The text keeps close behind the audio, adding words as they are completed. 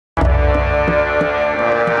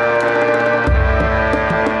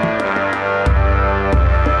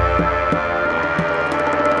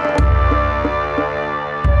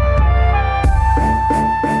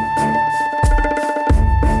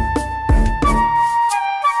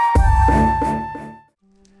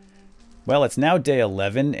Well, it's now day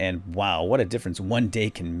 11, and wow, what a difference one day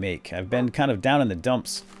can make. I've been kind of down in the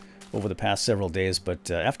dumps over the past several days, but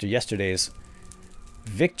after yesterday's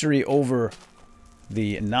victory over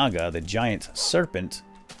the Naga, the giant serpent,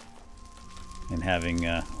 and having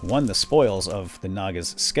won the spoils of the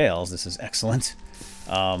Naga's scales, this is excellent.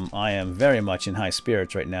 I am very much in high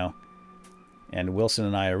spirits right now, and Wilson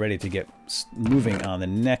and I are ready to get moving on the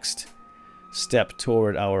next step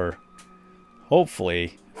toward our,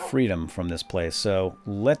 hopefully, freedom from this place. So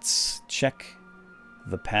let's check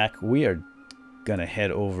the pack. We are gonna head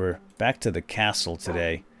over back to the castle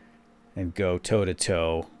today and go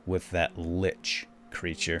toe-to-toe with that lich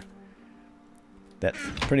creature that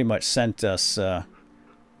pretty much sent us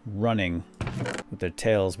running with their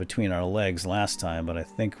tails between our legs last time, but I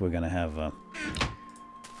think we're gonna have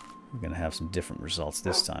some different results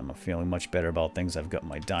this time. I'm feeling much better about things. I've got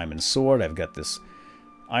my diamond sword, I've got this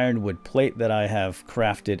ironwood plate that I have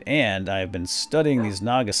crafted, and I've been studying these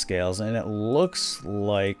Naga scales, and it looks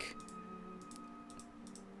like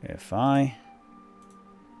if I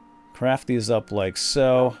craft these up like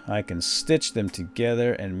so, I can stitch them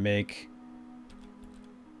together and make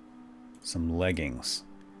some leggings.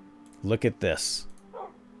 Look at this.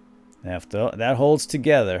 After that holds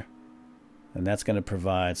together, and that's going to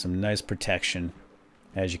provide some nice protection.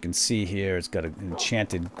 As you can see here, it's got an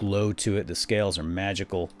enchanted glow to it. The scales are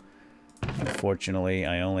magical. Unfortunately,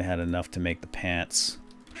 I only had enough to make the pants,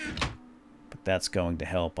 but that's going to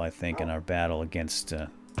help, I think, in our battle against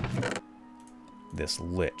this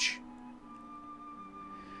lich.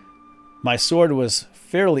 My sword was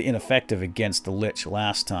fairly ineffective against the lich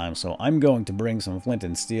last time, so I'm going to bring some flint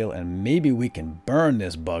and steel, and maybe we can burn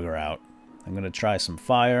this bugger out. I'm going to try some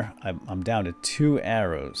fire. I'm down to 2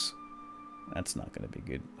 arrows. That's not going to be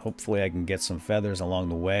good. Hopefully I can get some feathers along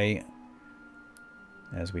the way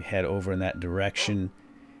as we head over in that direction.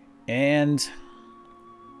 And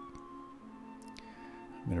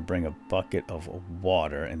I'm going to bring a bucket of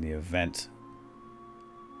water in the event.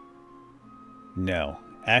 No.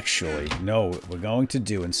 Actually, no, what we're going to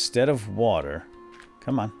do, instead of water...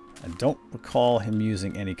 Come on. I don't recall him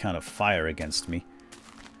using any kind of fire against me.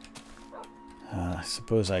 I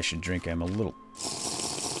suppose I should drink. I'm a little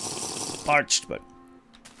parched, but...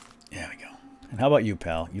 There we go. And how about you,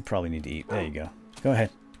 pal? You probably need to eat. There you go. Go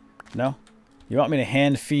ahead. No? You want me to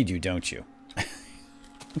hand feed you, don't you?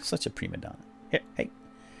 You're such a prima donna. Here, hey.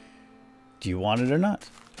 Do you want it or not?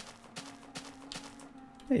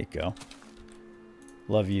 There you go.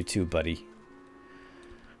 Love you too, buddy.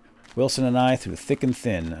 Wilson and I through thick and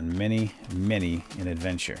thin on many, many an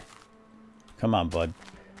adventure. Come on, bud.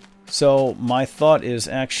 So, my thought is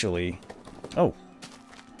actually... Oh.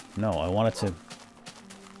 No, I wanted to... I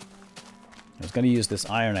was going to use this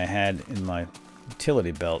iron I had in my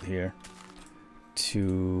utility belt here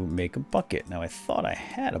to make a bucket. Now, I thought I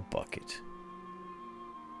had a bucket.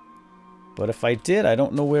 But if I did, I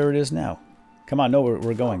don't know where it is now. Come on, no,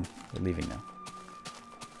 we're going. We're leaving now.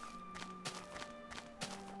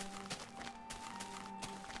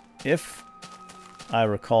 If I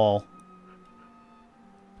recall,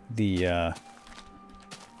 the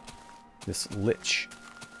this lich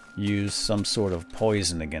used some sort of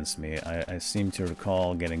poison against me. I seem to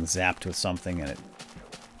recall getting zapped with something, and it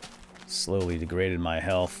slowly degraded my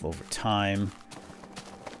health over time.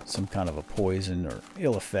 Some kind of a poison or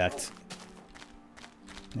ill effect.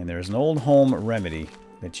 And there's an old home remedy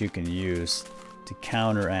that you can use to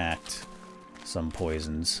counteract some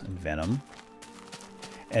poisons and venom.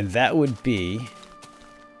 And that would be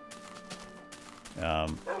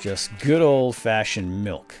just good old-fashioned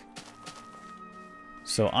milk.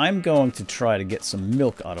 So I'm going to try to get some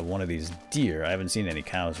milk out of one of these deer. I haven't seen any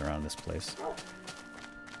cows around this place.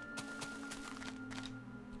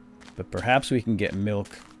 But perhaps we can get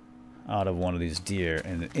milk out of one of these deer.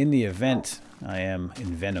 And in the event I am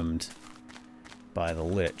envenomed by the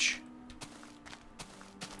lich,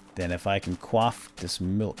 then if I can quaff this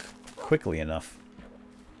milk quickly enough,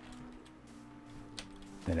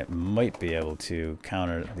 then it might be able to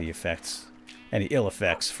counter the effects, any ill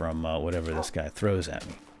effects from whatever this guy throws at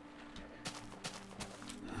me.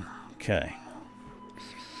 Okay.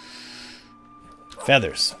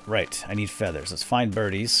 Feathers. Right, I need feathers. Let's find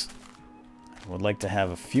birdies. I would like to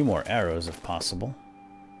have a few more arrows if possible.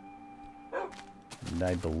 And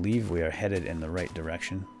I believe we are headed in the right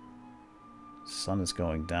direction. Sun is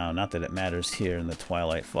going down. Not that it matters here in the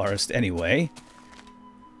Twilight Forest anyway.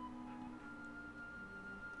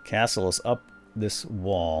 Castle is up this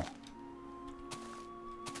wall.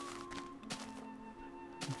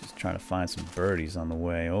 I'm just trying to find some birdies on the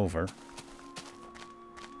way over.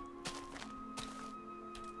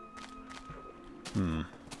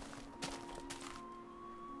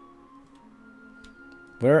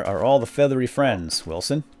 Where are all the feathery friends,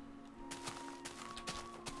 Wilson?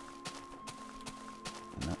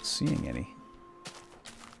 I'm not seeing any.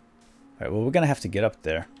 Alright, well, we're going to have to get up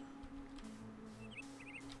there.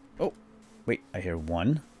 Oh, wait, I hear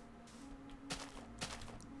one.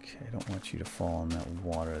 Okay, I don't want you to fall in that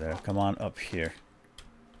water there. Come on up here.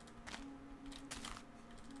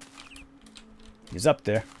 He's up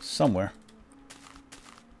there, somewhere.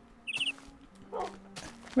 Come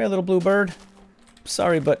here, little blue bird.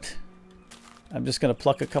 Sorry, but I'm just going to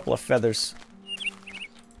pluck a couple of feathers.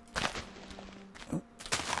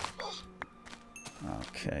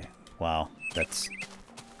 Okay, wow, that's...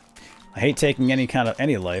 I hate taking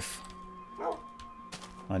any life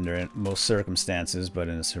under most circumstances, but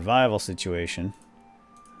in a survival situation,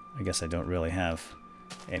 I guess I don't really have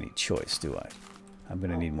any choice, do I? I'm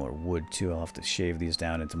going to need more wood, too. I'll have to shave these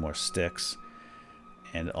down into more sticks.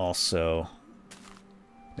 And also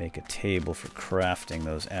make a table for crafting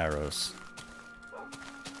those arrows.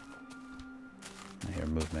 I hear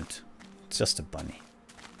movement. It's just a bunny.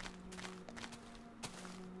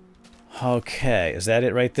 Okay, is that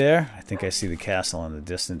it right there? I think I see the castle in the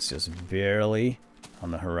distance, just barely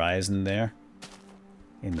on the horizon there.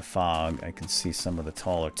 In the fog, I can see some of the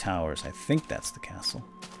taller towers. I think that's the castle.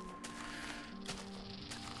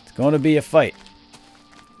 It's going to be a fight.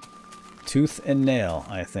 Tooth and nail,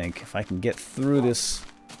 I think. If I can get through this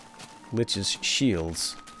Lich's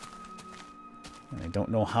shields. And I don't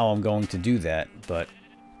know how I'm going to do that, but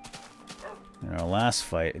in our last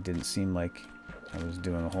fight, it didn't seem like I was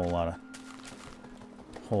doing a whole lot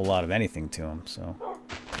of anything to him, so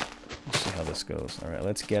we'll see how this goes. Alright,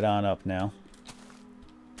 let's get on up now.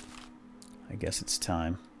 I guess it's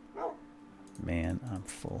time. Man, I'm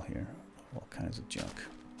full here. All kinds of junk.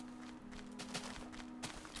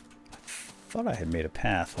 I thought I had made a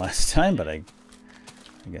path last time, but I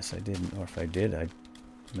guess I didn't. Or if I did, I'm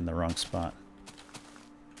in the wrong spot.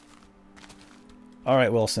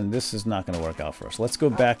 Alright, Wilson, this is not going to work out for us. Let's go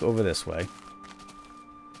back over this way.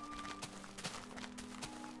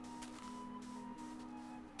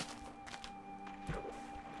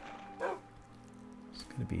 It's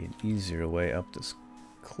going to be an easier way up this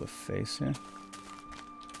cliff face here.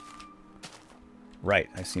 Right,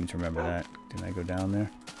 I seem to remember that. Didn't I go down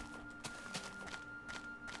there?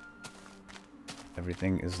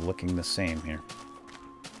 Everything is looking the same here.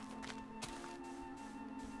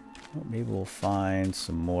 Well, maybe we'll find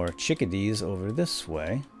some more chickadees over this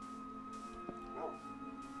way.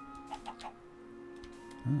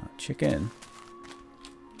 Oh, chicken.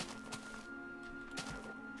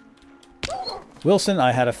 Wilson,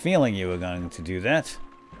 I had a feeling you were going to do that.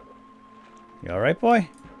 You alright, boy?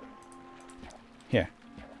 Here.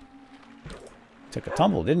 Took a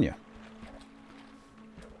tumble, didn't you?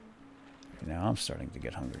 Now I'm starting to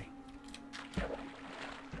get hungry.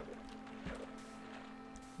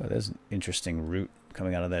 Well, there's an interesting root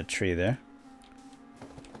coming out of that tree there.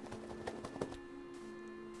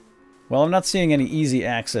 Well, I'm not seeing any easy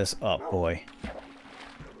access up, boy.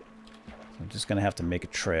 I'm just going to have to make a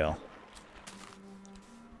trail.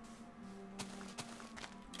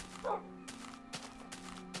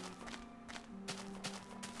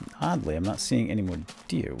 Oddly, I'm not seeing any more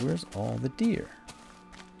deer. Where's all the deer?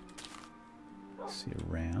 I see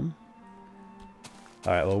a ram.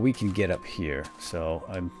 Alright, well, we can get up here. So,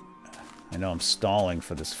 I know I'm stalling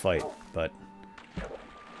for this fight, but...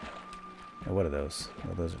 Oh, what are those?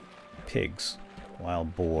 Oh, those are pigs.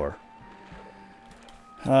 Wild boar.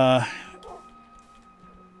 Yeah,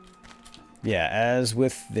 as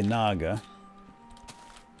with the Naga,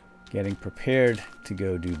 getting prepared to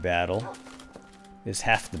go do battle is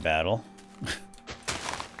half the battle.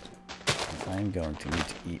 I'm going to need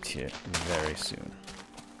to eat here very soon.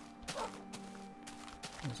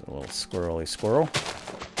 There's a little squirrely squirrel.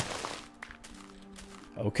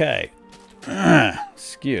 Okay.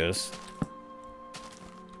 Excuse.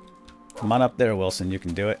 Come on up there, Wilson. You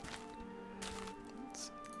can do it.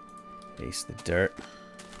 Let's face the dirt.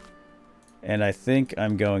 And I think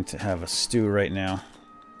I'm going to have a stew right now.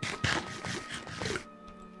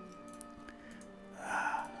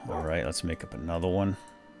 Alright, let's make up another one.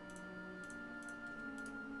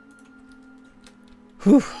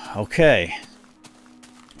 Whew, okay.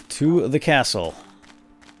 To the castle.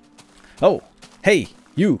 Oh, hey,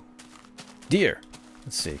 you. Deer.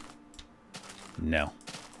 Let's see. No.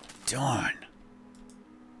 Darn.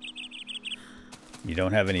 You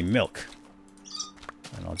don't have any milk.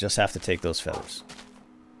 And I'll just have to take those feathers.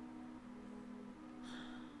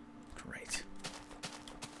 Great.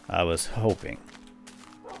 I was hoping.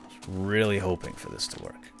 I was really hoping for this to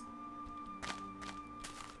work.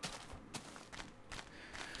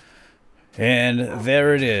 And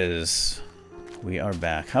there it is. We are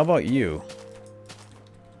back. How about you?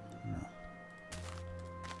 No.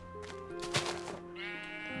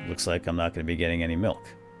 Looks like I'm not going to be getting any milk.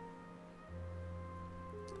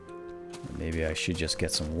 Maybe I should just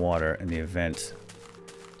get some water in the event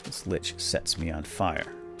this lich sets me on fire.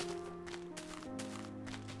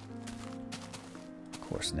 Of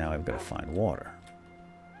course, now I've got to find water.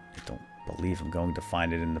 I don't believe I'm going to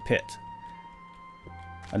find it in the pit.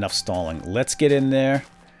 Enough stalling. Let's get in there.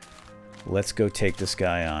 Let's go take this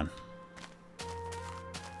guy on.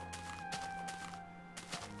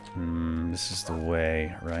 This is the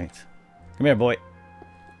way, right? Come here, boy.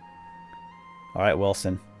 Alright,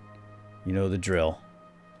 Wilson. You know the drill.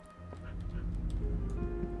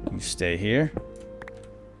 You stay here.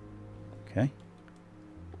 Okay.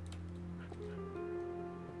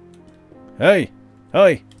 Hey!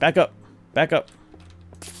 Hey! Back up! Back up!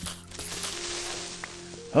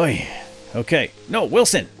 Hey! Okay. No,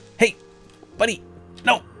 Wilson! Hey! Buddy!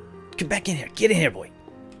 No! Get back in here. Get in here, boy.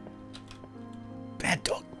 Bad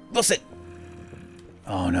dog. Wilson!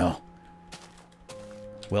 Oh, no.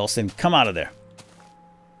 Wilson, come out of there.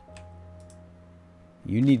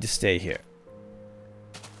 You need to stay here.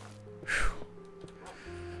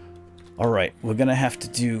 Alright, we're gonna have to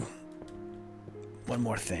do one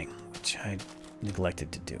more thing, which I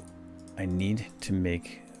neglected to do. I need to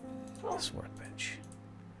make this workbench.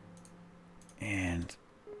 And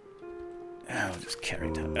I'll just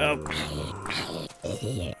carry down. Oh.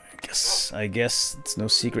 I guess it's no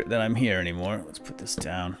secret that I'm here anymore. Let's put this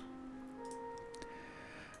down.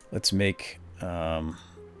 Let's make I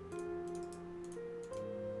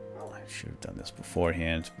should have done this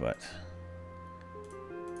beforehand, but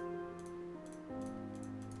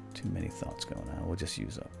too many thoughts going on. We'll just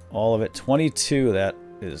use up all of it. 22, that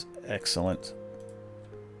is excellent.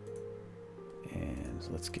 And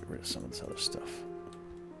let's get rid of some of this other stuff.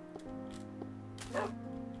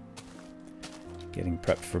 Getting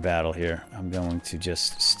prepped for battle here. I'm going to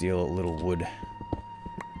just steal a little wood.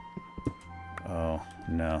 Oh,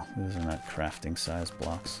 no. These are not crafting size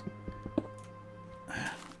blocks.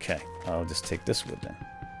 Okay, I'll just take this wood then.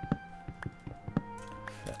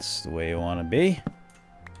 If that's the way you want to be.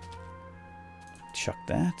 Chuck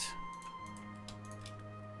that.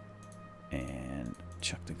 And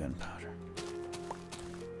chuck the gunpowder.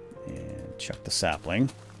 And chuck the sapling.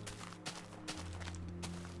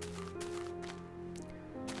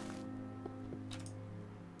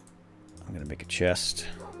 I'm going to make a chest.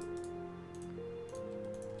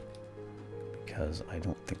 Because I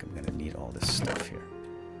don't think I'm going to need all this stuff here.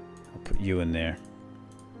 I'll put you in there.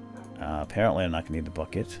 Apparently I'm not going to need the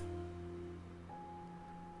bucket.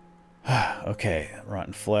 Okay,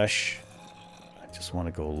 rotten flesh. I just want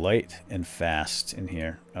to go light and fast in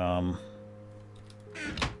here.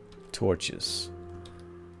 Torches.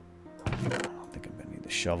 I don't think I'm going to need the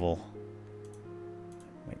shovel.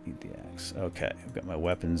 Might need the axe. Okay, I've got my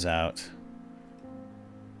weapons out.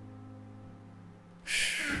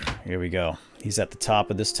 Here we go. He's at the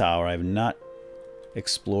top of this tower. I have not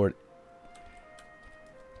explored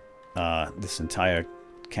this entire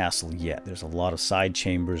castle yet. There's a lot of side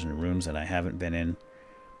chambers and rooms that I haven't been in.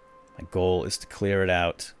 My goal is to clear it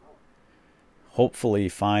out. Hopefully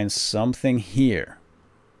find something here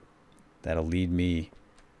that'll lead me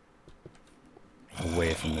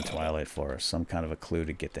away from the Twilight Forest. Some kind of a clue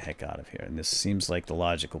to get the heck out of here. And this seems like the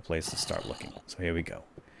logical place to start looking. So here we go.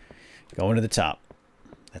 Going to the top.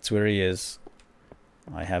 That's where he is.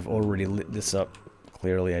 I have already lit this up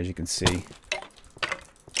clearly, as you can see.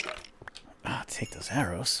 Ah, take those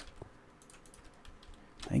arrows.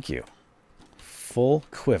 Thank you. Full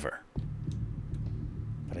quiver.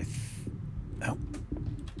 But oh.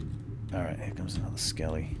 Alright, here comes another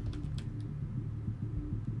skelly.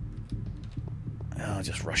 Oh,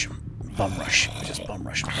 just rush him. Bum rush. Just bum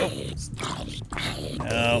rush him.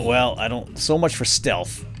 Oh. Well, I don't... So much for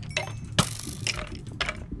stealth.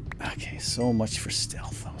 Okay, so much for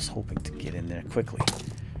stealth. I was hoping to get in there quickly.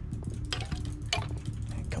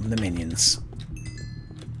 Here come the minions.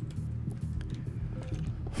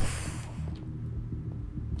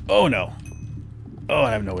 Oh, no. Oh,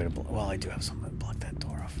 I have no way to block... Well, I do have something to block that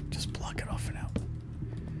door off. Just block it off for now.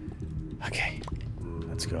 Okay.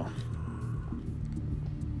 Let's go.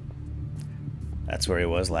 That's where he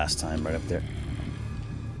was last time, right up there.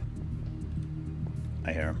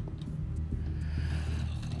 I hear him.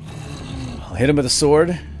 I'll hit him with a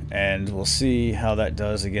sword, and we'll see how that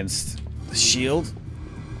does against the shield.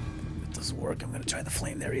 If it doesn't work, I'm going to try the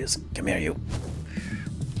flame. There he is. Come here, you.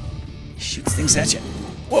 He shoots things at you.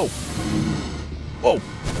 Whoa! Whoa!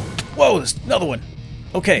 Whoa, there's another one.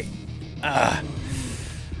 Okay.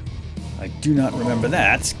 I do not remember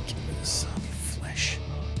that. Give me the zombie flesh.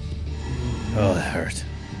 Oh, that hurt.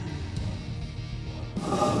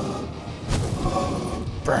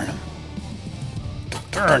 Burn him.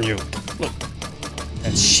 Burn you. Look.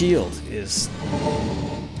 That shield is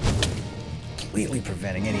completely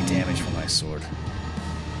preventing any damage from my sword.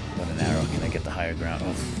 What an arrow. Can I get the higher ground?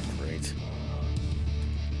 Oh, great.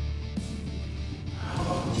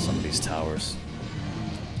 Some of these towers,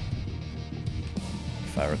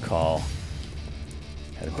 if I recall,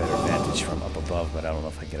 had a better vantage from up above, but I don't know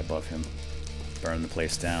if I get above him. Burn the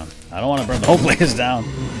place down. I don't want to burn the whole place down.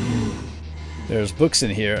 There's books in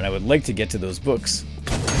here, and I would like to get to those books.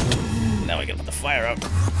 Now I gotta put the fire out.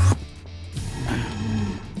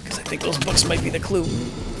 Because I think those books might be the clue.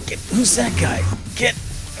 Who's that guy? Get...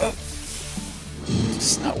 Oh.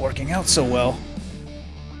 It's not working out so well.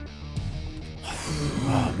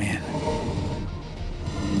 Oh, man.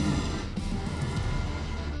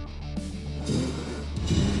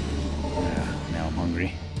 Now I'm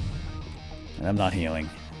hungry. And I'm not healing.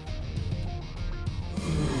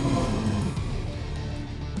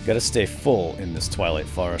 Gotta stay full in this Twilight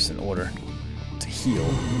Forest in order to heal.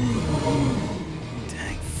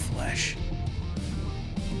 Dang flesh.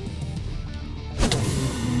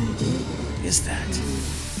 What is that?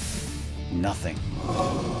 Nothing.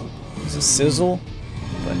 There's a sizzle,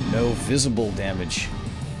 but no visible damage.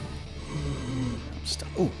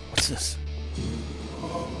 Ooh, what's this?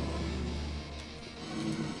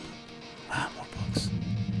 Ah, more books.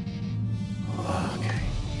 Okay.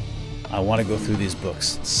 I want to go through these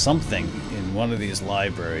books. Something in one of these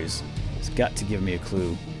libraries has got to give me a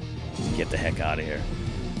clue to get the heck out of here.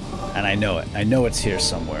 And I know it. I know it's here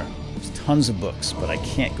somewhere. There's tons of books, but I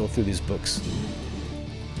can't go through these books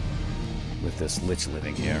with this lich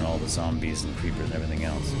living here and all the zombies and creepers and everything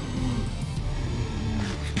else.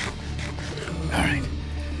 Alright.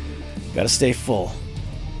 Gotta stay full.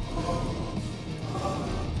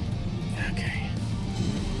 Okay.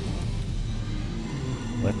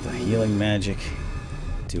 Let the healing magic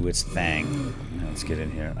do its thing. Now let's get in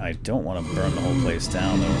here. I don't want to burn the whole place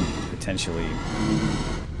down, though. Potentially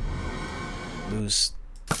lose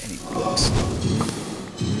any books.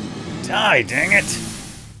 Die, dang it!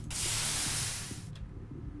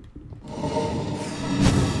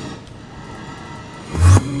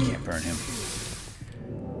 Can't burn him.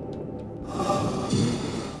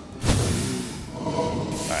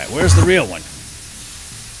 Alright, where's the real one?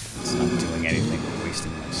 It's not doing anything but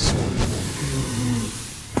wasting my sword.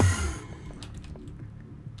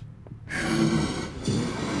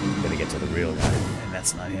 Gotta get to the real guy, and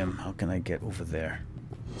that's not him. How can I get over there?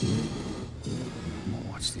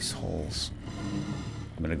 Watch these holes.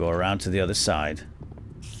 I'm gonna go around to the other side.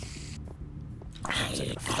 I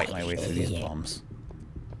gotta fight my way through these bums.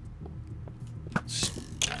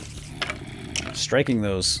 Striking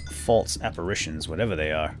those false apparitions, whatever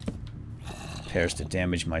they are, appears to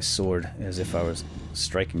damage my sword as if I was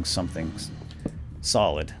striking something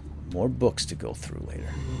solid. More books to go through later.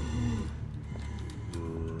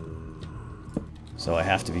 So I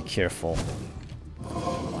have to be careful. I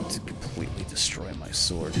don't want to completely destroy my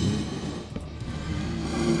sword.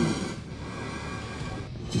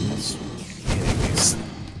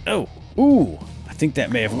 Oh! Ooh! I think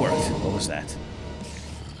that may have worked. What was that?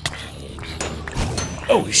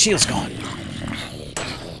 Oh, his shield's gone.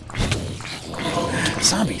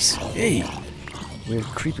 Zombies. Hey. Weird,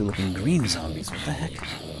 creepy looking green zombies. What the heck?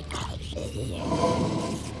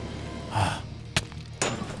 Ah.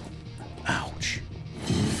 Ouch.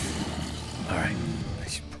 Alright. I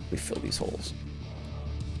should probably fill these holes.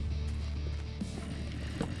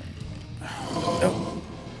 Oh.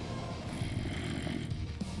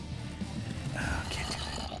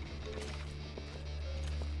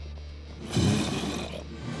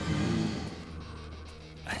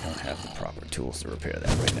 Tools to repair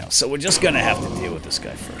that right now. So we're just gonna have to deal with this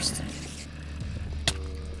guy first.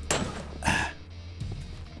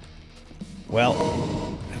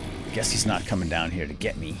 Well, I guess he's not coming down here to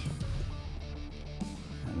get me.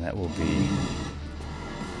 And that will be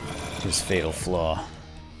his fatal flaw.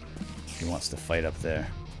 He wants to fight up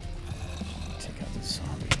there. Take out this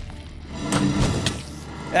zombie.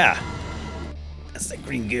 Ah! That's the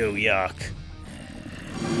green goo, yuck.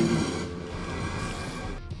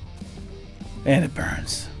 And it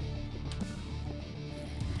burns.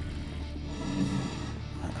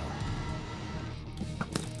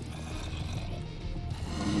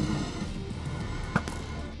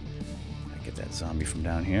 I get that zombie from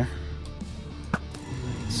down here.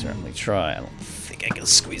 Certainly try. I don't think I can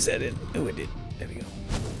squeeze that in. Oh, it did. There we go.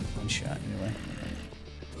 One shot, anyway.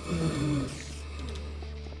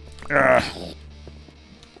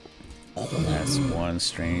 That's one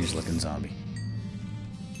strange looking zombie.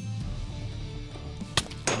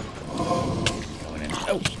 Going in.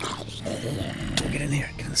 Oh! Get in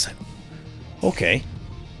here. Get in the side. Okay.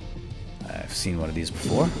 I've seen one of these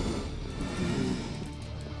before.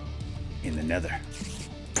 In the nether.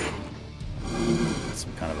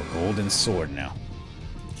 Some kind of a golden sword now.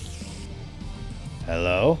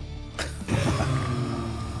 Hello?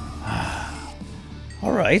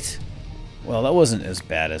 Alright. Well, that wasn't as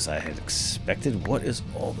bad as I had expected. What is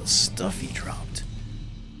all the stuff he dropped?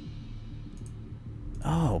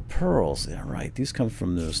 Oh, pearls. Yeah, right. These come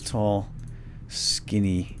from those tall,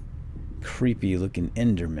 skinny, creepy-looking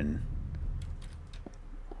Endermen.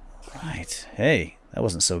 Right. Hey, that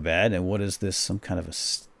wasn't so bad. And what is this? Some kind of a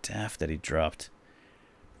staff that he dropped.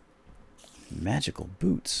 Magical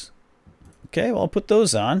boots. Okay, well, I'll put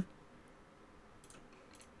those on.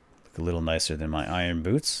 Look a little nicer than my iron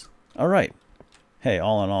boots. Alright. Hey,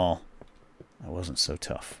 all in all, I wasn't so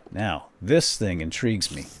tough. Now, this thing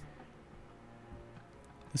intrigues me.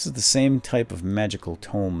 This is the same type of magical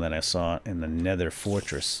tome that I saw in the Nether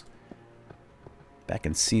Fortress back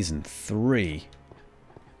in Season 3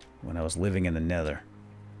 when I was living in the Nether.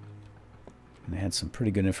 And they had some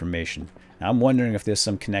pretty good information. Now, I'm wondering if there's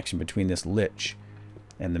some connection between this Lich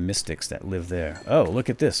and the mystics that live there. Oh, look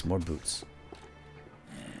at this. More boots.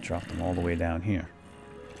 Drop them all the way down here.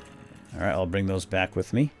 Alright, I'll bring those back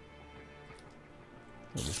with me.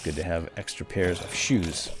 It's just good to have extra pairs of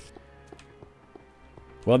shoes.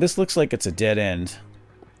 Well, this looks like it's a dead end.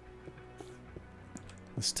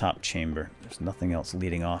 This top chamber. There's nothing else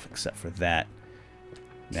leading off except for that.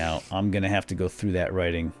 Now, I'm going to have to go through that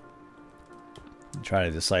writing and try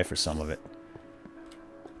to decipher some of it.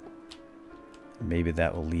 Maybe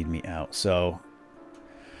that will lead me out. So,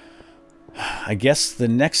 I guess the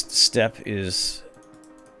next step is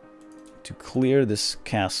to clear this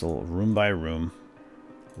castle room by room,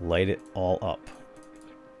 light it all up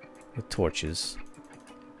with torches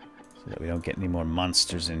so that we don't get any more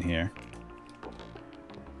monsters in here.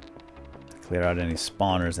 Clear out any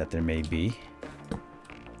spawners that there may be,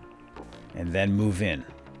 and then move in.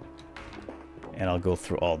 And I'll go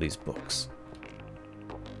through all these books.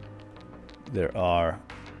 There are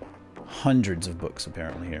hundreds of books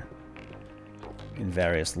apparently here in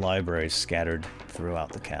various libraries scattered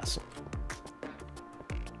throughout the castle.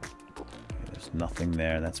 There's nothing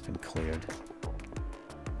there. That's been cleared.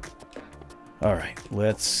 Alright,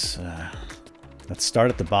 let's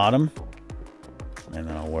start at the bottom, and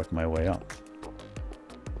then I'll work my way up.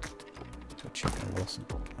 So check out Wilson.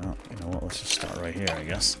 Oh, you know what? Let's just start right here, I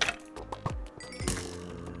guess.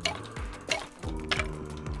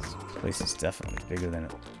 This place is definitely bigger than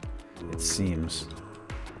it seems.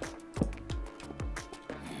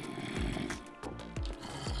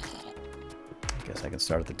 I guess I can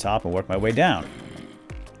start at the top and work my way down.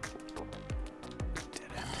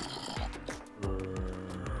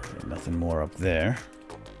 Okay, nothing more up there.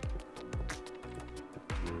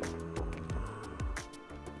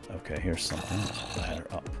 Okay, here's something. Ladder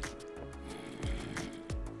up.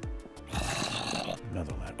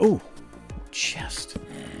 Another ladder. Oh! Chest.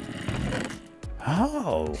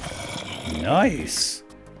 Oh! Nice!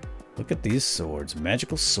 Look at these swords.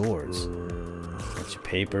 Magical swords. Bunch of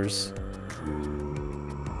papers.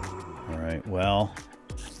 Alright, well,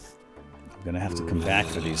 I'm gonna have to come back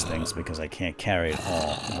for these things because I can't carry it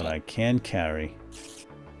all. But I can carry.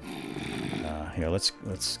 Here, let's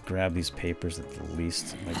grab these papers at the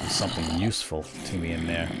least. Might be something useful to me in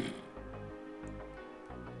there.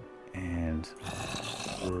 And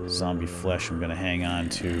zombie flesh I'm gonna hang on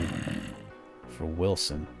to for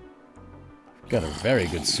Wilson. I've got a very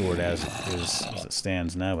good sword as it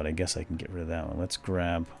stands now, but I guess I can get rid of that one. Let's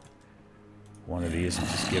grab one of these and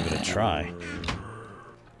just give it a try.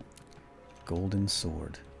 Golden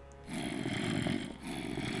sword.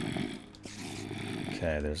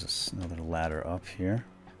 Okay, there's another ladder up here.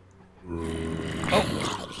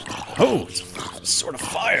 Oh! Oh! It's a sword of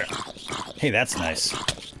fire! Hey, that's nice.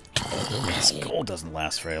 This gold doesn't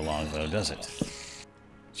last very long, though, does it?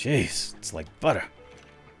 Jeez, it's like butter.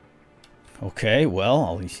 Okay,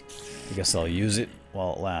 well, I guess I'll use it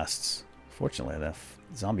while it lasts. Fortunately, the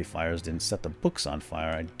zombie fires didn't set the books on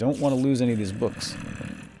fire. I don't want to lose any of these books.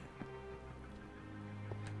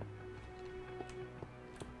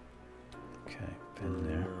 Okay, been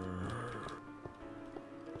there.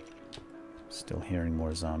 Still hearing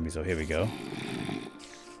more zombies. Oh, here we go.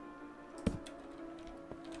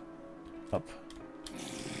 Up.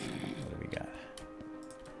 What do we got?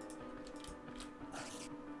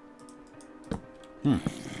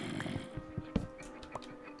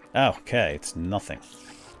 Okay, it's nothing.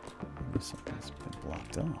 Maybe something's been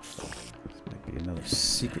blocked off. Let's make Be another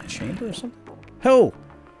secret chamber or something? Oh!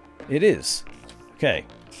 It is. Okay.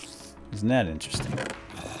 Isn't that interesting?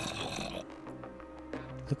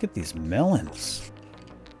 Look at these melons.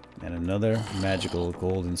 And another magical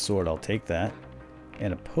golden sword. I'll take that.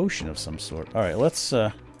 And a potion of some sort. Alright, let's,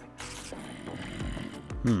 Yeah,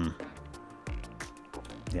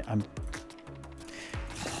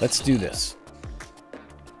 let's do this.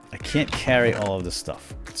 I can't carry all of this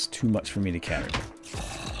stuff. It's too much for me to carry.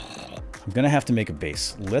 I'm gonna have to make a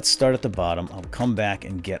base. Let's start at the bottom. I'll come back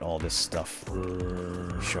and get all this stuff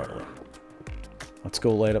shortly. Let's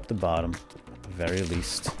go light up the bottom, at the very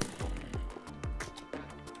least.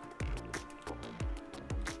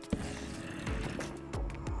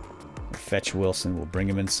 We'll fetch Wilson. We'll bring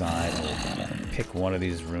him inside. And we'll pick one of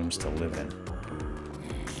these rooms to live in.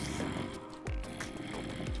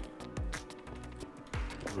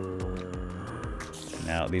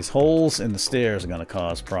 Now, these holes in the stairs are going to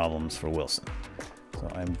cause problems for Wilson. So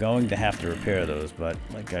I'm going to have to repair those, but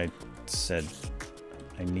like I said,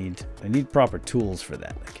 I need proper tools for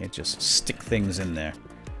that. I can't just stick things in there.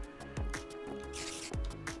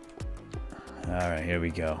 Alright, here we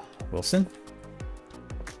go. Wilson?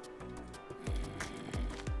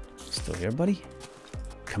 Still here, buddy?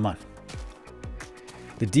 Come on.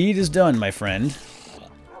 The deed is done, my friend.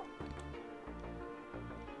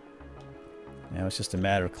 Now it's just a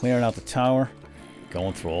matter of clearing out the tower,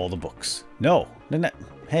 going through all the books. No!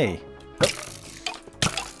 Hey!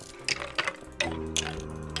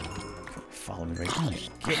 Follow me right down here.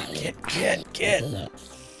 Get!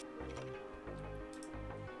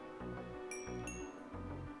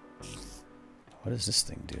 What does this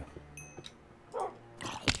thing do?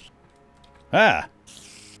 Ah!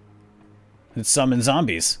 It summons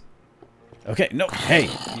zombies. Okay, no, hey!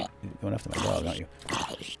 You're going after my dog, aren't you?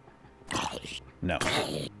 No.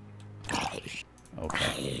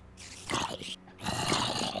 Okay.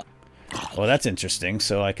 Well, that's interesting.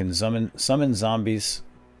 So I can summon zombies,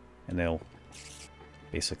 and they'll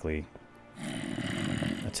basically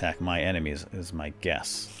attack my enemies, is my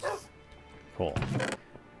guess. Cool.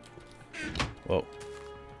 Whoa.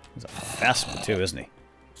 He's a fast one, too, isn't he?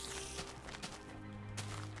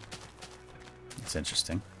 That's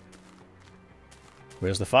interesting.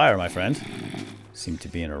 Where's the fire, my friend? Seem to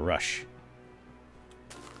be in a rush.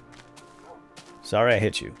 Sorry I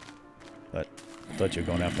hit you, but I thought you were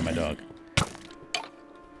going after my dog.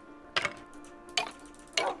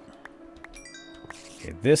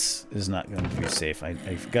 Okay, this is not going to be safe.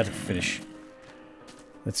 I've got to finish.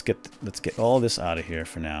 Let's get all this out of here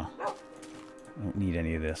for now. I don't need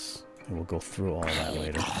any of this. And we'll go through all that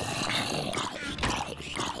later.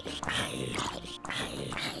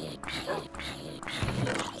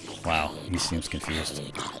 Wow, he seems confused.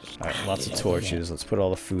 Alright, lots of torches. Let's put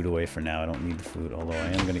all the food away for now. I don't need the food, although I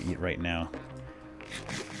am going to eat right now.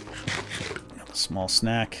 A small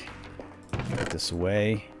snack. Put this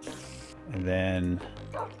away. And then...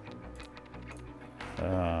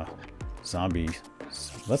 zombies.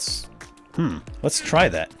 Let's try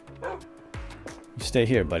that. You stay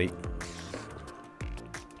here, buddy.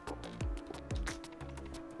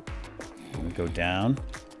 I'm gonna go down.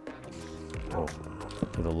 Oh,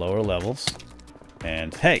 to the lower levels.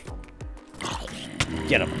 And hey!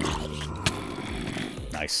 Get him!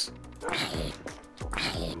 Nice.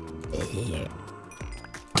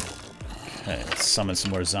 Okay, let's summon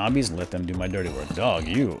some more zombies and let them do my dirty work. Dog,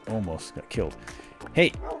 you almost got killed.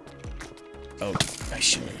 Hey! Oh, I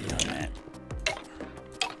shouldn't have done that.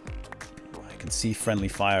 I can see friendly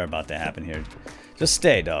fire about to happen here. Just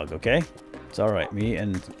stay, dog, okay? It's alright. Me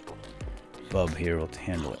and Bub here will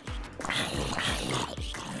handle it.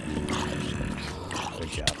 Good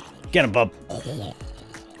job. Get him, Bub!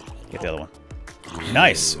 Get the other one.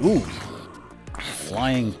 Nice! Ooh!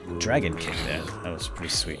 Flying dragon kick there. That was pretty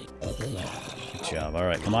sweet. Good job.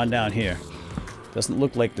 Alright, come on down here. Doesn't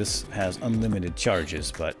look like this has unlimited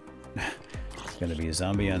charges, but it's gonna be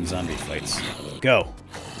zombie on zombie fights. Go!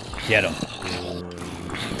 Get him!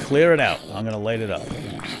 Clear it out. I'm gonna light it up.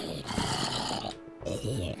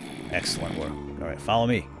 Excellent work. Alright, follow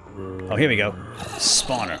me. Oh, here we go.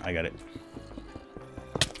 Spawner. I got it.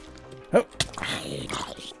 Oh!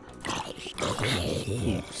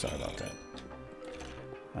 Ooh, sorry about that.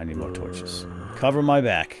 I need more torches. Cover my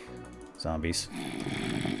back, zombies.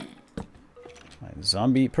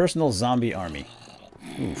 My personal zombie army.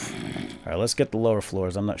 Oof. Alright, let's get the lower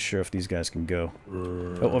floors. I'm not sure if these guys can go.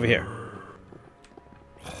 Oh, over here.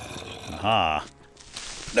 Aha.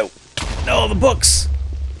 No. No, the books!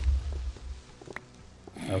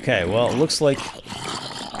 Okay, well, it looks like...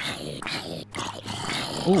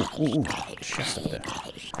 Ooh. Chest up there.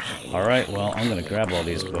 Alright, well, I'm gonna grab all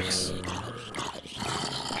these books.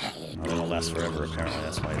 last forever, apparently.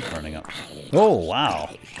 That's why it's burning up. Oh, wow.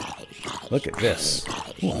 Look at this.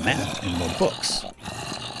 Ooh, a map and more books.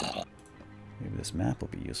 Maybe this map will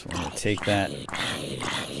be useful. I'm going to take that.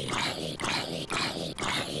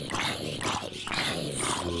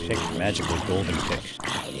 Pick, magical golden pick.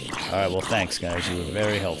 Alright, well, thanks, guys. You were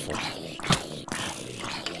very helpful.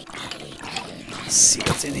 Let's see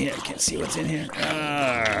what's in here. I can't see what's in here.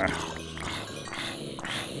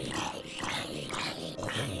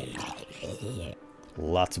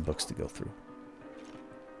 Lots of books to go through.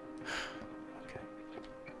 Okay.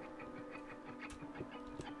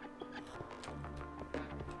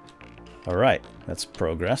 Alright, that's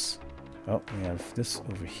progress. Oh, we have this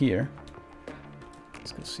over here.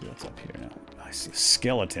 Let's go see what's up here now. I see a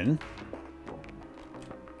skeleton.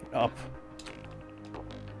 Get up. There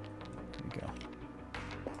we go.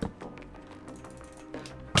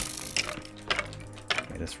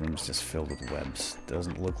 Okay, this room's just filled with webs.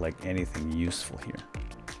 Doesn't look like anything useful here.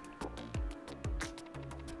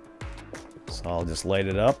 So I'll just light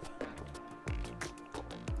it up.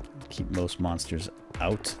 Keep most monsters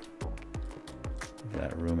out of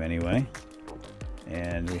that room anyway.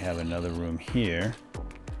 And we have another room here.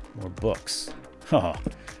 More books. Oh,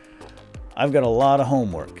 I've got a lot of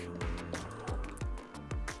homework.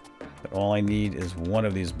 But all I need is one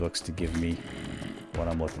of these books to give me what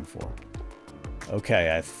I'm looking for.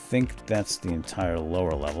 Okay, I think that's the entire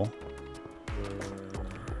lower level.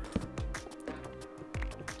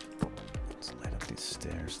 Let's light up these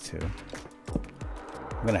stairs too.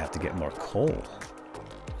 I'm gonna have to get more coal.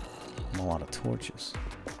 And a lot of torches.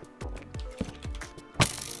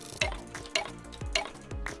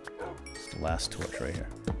 Last torch right here.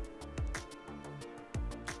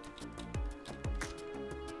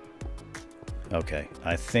 Okay,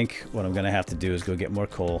 I think what I'm gonna have to do is go get more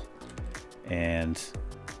coal, and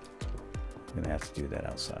I'm gonna have to do that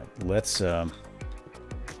outside. Let's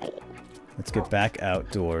get back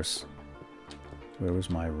outdoors. Where was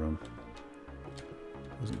my room?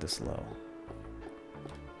 Wasn't this low?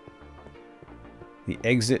 The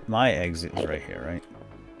exit, my exit is right here, right?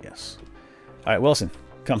 Yes. All right, Wilson,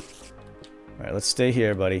 come. Alright, let's stay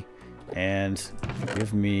here, buddy. And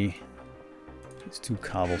give me these 2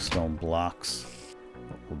 cobblestone blocks.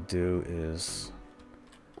 What we'll do is...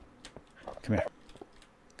 Come here.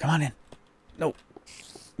 Come on in. No.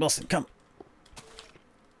 Wilson, come.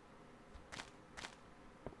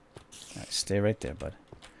 Alright, stay right there, bud.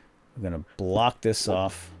 We're going to block this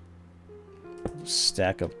off.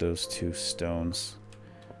 Stack up those 2 stones.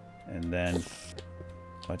 And then...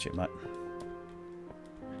 Watch it, Mutt.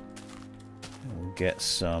 We'll get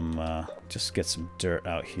some, just get some dirt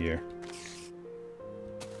out here.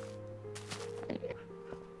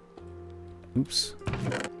 Oops.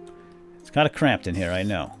 It's kind of cramped in here, I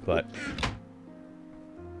know, but...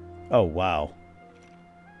 Oh, wow.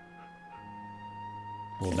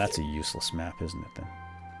 Well, that's a useless map, isn't it, then?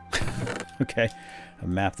 Okay. A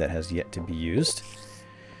map that has yet to be used.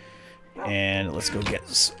 And let's go get...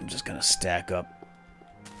 I'm just gonna stack up.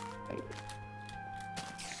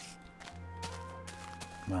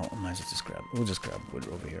 Well, I might as well just grab... We'll just grab wood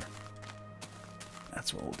over here.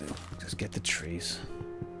 That's what we'll do. Just get the trees.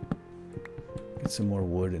 Get some more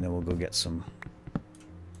wood, and then we'll go get some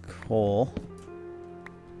coal.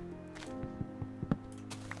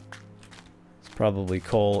 It's probably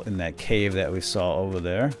coal in that cave that we saw over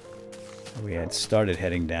there. We had started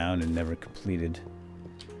heading down and never completed.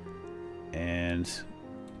 And...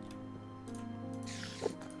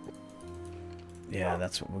 yeah,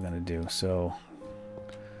 that's what we're going to do. So...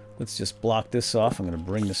 let's just block this off. I'm going to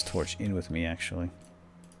bring this torch in with me, actually.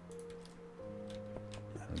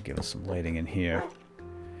 That'll give us some lighting in here.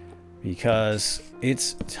 Because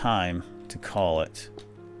it's time to call it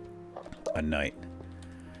a night.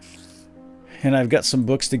 And I've got some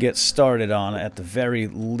books to get started on at the very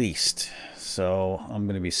least. So I'm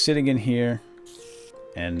going to be sitting in here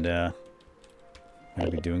and I'm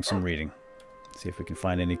going to be doing some reading. See if we can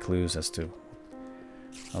find any clues as to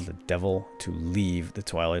how the devil to leave the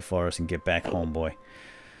Twilight Forest and get back home, boy.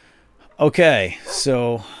 Okay,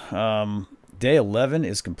 so day 11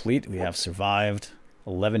 is complete. We have survived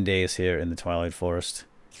 11 days here in the Twilight Forest.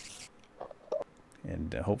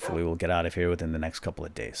 And hopefully we'll get out of here within the next couple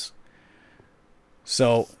of days.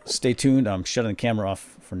 So stay tuned. I'm shutting the camera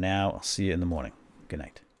off for now. I'll see you in the morning. Good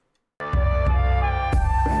night.